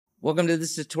Welcome to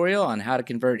this tutorial on how to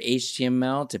convert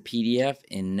HTML to PDF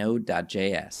in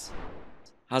Node.js.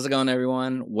 How's it going,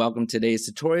 everyone? Welcome to today's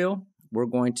tutorial. We're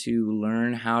going to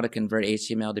learn how to convert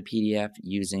HTML to PDF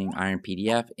using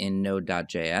IronPDF in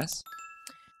Node.js.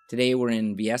 Today we're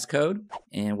in VS Code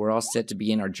and we're all set to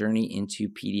begin our journey into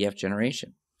PDF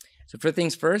generation. So for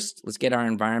things first, let's get our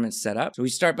environment set up. So we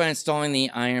start by installing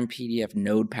the IronPDF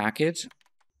Node package,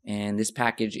 and this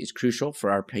package is crucial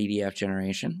for our PDF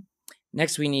generation.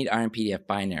 Next, we need IronPDF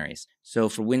binaries. So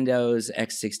for Windows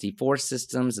x64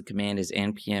 systems, the command is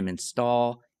npm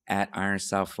install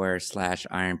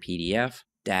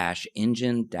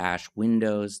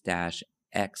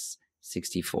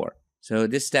 @ironsoftware/ironpdf-engine-windows-x64. So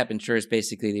this step ensures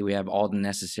basically that we have all the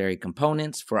necessary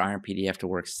components for IronPDF to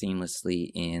work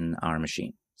seamlessly in our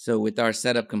machine. So with our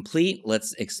setup complete,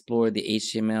 let's explore the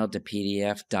HTML to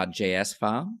PDF.js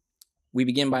file. We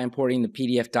begin by importing the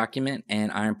PDF document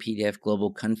and IronPDF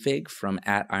global config from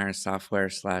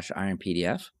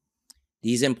 @ironsoftware/ironpdf.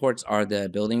 These imports are the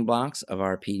building blocks of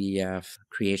our PDF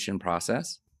creation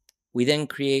process. We then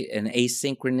create an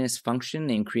asynchronous function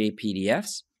named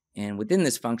createPDFs. And within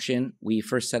this function, we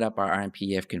first set up our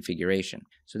IronPDF configuration.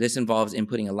 So this involves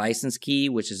inputting a license key,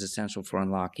 which is essential for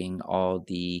unlocking all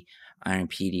the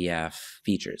IronPDF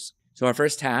features. So our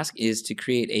first task is to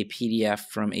create a PDF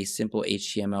from a simple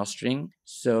HTML string.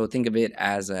 So think of it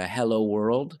as a hello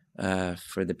world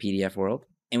for the PDF world.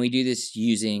 And we do this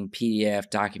using PDF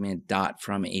document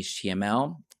 .from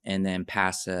HTML and then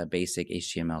pass a basic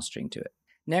HTML string to it.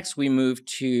 Next, we move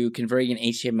to converting an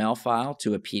HTML file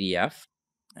to a PDF.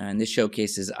 And this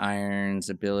showcases Iron's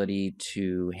ability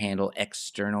to handle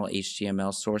external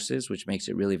HTML sources, which makes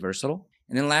it really versatile.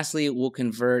 And then lastly, we'll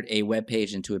convert a web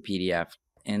page into a PDF.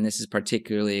 And this is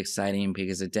particularly exciting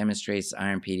because it demonstrates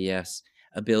IronPDF's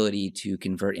ability to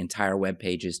convert entire web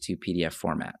pages to PDF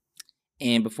format.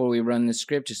 And before we run the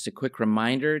script, just a quick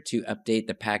reminder to update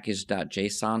the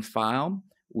package.json file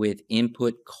with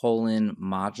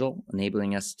input:module,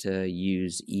 enabling us to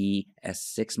use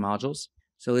ES6 modules.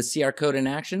 So let's see our code in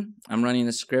action. I'm running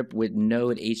the script with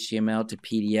node HTML to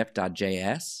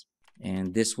PDF.js,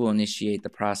 and this will initiate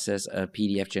the process of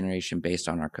PDF generation based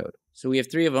on our code. So we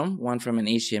have three of them, one from an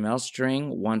HTML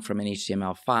string, one from an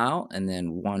HTML file, and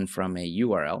then one from a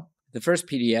URL. The first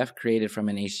PDF created from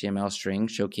an HTML string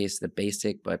showcased the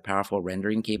basic but powerful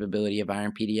rendering capability of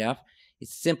IronPDF.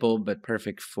 It's simple but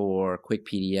perfect for quick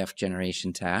PDF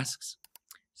generation tasks.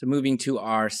 So moving to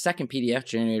our second PDF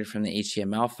generated from the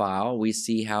HTML file, we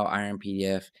see how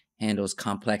IronPDF handles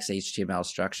complex HTML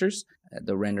structures.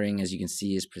 The rendering, as you can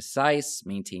see, is precise,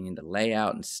 maintaining the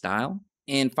layout and style.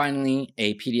 And finally,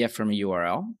 a PDF from a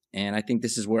URL. And I think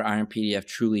this is where IronPDF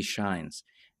truly shines.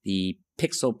 The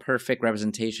pixel-perfect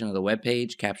representation of the web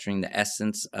page, capturing the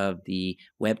essence of the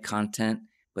web content,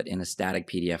 but in a static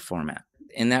PDF format.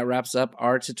 And that wraps up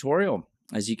our tutorial.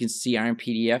 As you can see,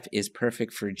 IronPDF is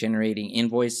perfect for generating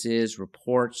invoices,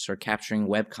 reports, or capturing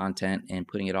web content and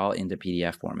putting it all into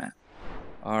PDF format.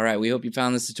 All right, we hope you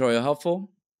found this tutorial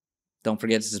helpful. Don't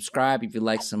forget to subscribe if you'd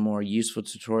like some more useful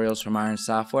tutorials from Iron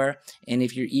Software. And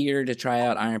if you're eager to try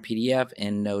out IronPDF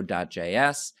and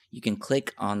Node.js, you can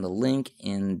click on the link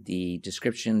in the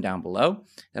description down below.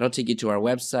 That'll take you to our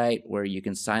website where you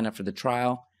can sign up for the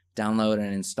trial, download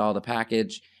and install the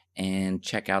package, and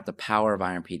check out the power of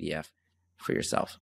IronPDF for yourself.